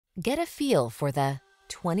Get a feel for the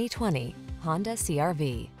 2020 Honda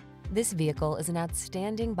CR-V. This vehicle is an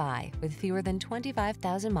outstanding buy with fewer than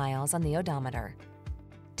 25,000 miles on the odometer.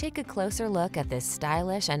 Take a closer look at this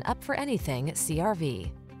stylish and up-for-anything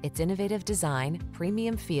CR-V. Its innovative design,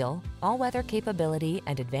 premium feel, all-weather capability,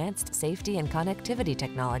 and advanced safety and connectivity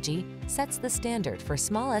technology sets the standard for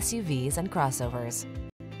small SUVs and crossovers.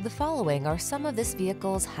 The following are some of this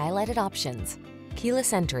vehicle's highlighted options: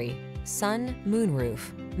 keyless entry, sun, moonroof,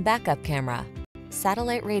 backup camera,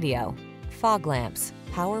 satellite radio, fog lamps,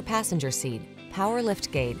 power passenger seat, power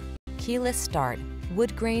liftgate, keyless start,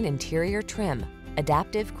 wood grain interior trim,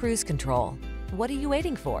 adaptive cruise control. What are you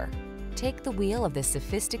waiting for? Take the wheel of this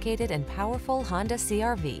sophisticated and powerful Honda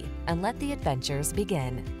CR-V and let the adventures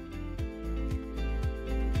begin.